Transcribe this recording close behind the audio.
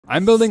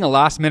I'm building a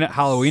last-minute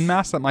Halloween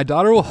mask that my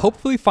daughter will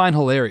hopefully find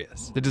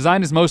hilarious. The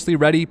design is mostly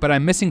ready, but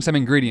I'm missing some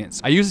ingredients.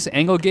 I use this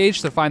angle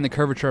gauge to find the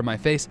curvature of my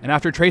face, and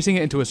after tracing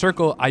it into a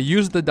circle, I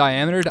use the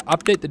diameter to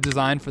update the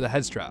design for the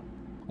head strap.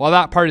 While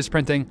that part is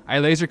printing, I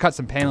laser cut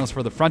some panels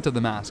for the front of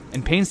the mask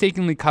and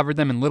painstakingly covered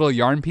them in little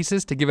yarn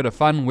pieces to give it a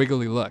fun,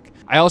 wiggly look.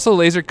 I also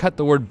laser cut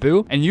the word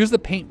boo and used the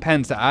paint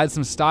pens to add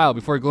some style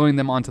before gluing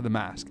them onto the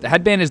mask. The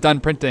headband is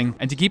done printing,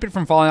 and to keep it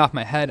from falling off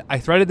my head, I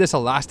threaded this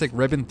elastic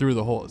ribbon through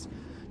the holes.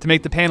 To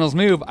make the panels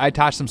move, I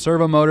attached some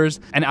servo motors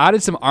and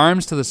added some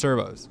arms to the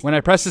servos. When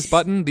I press this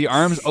button, the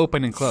arms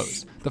open and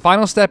close. The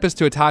final step is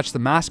to attach the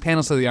mask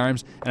panels to the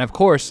arms and, of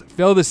course,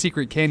 fill the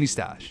secret candy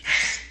stash.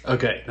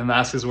 Okay, the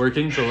mask is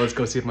working, so let's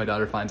go see if my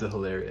daughter finds it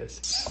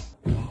hilarious.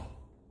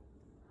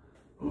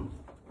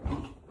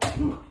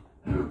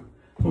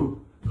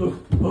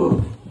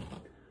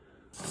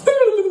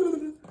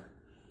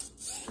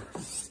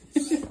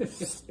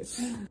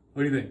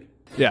 What do you think?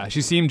 Yeah,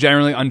 she seemed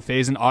generally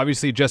unfazed and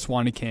obviously just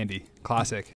wanted candy. Classic.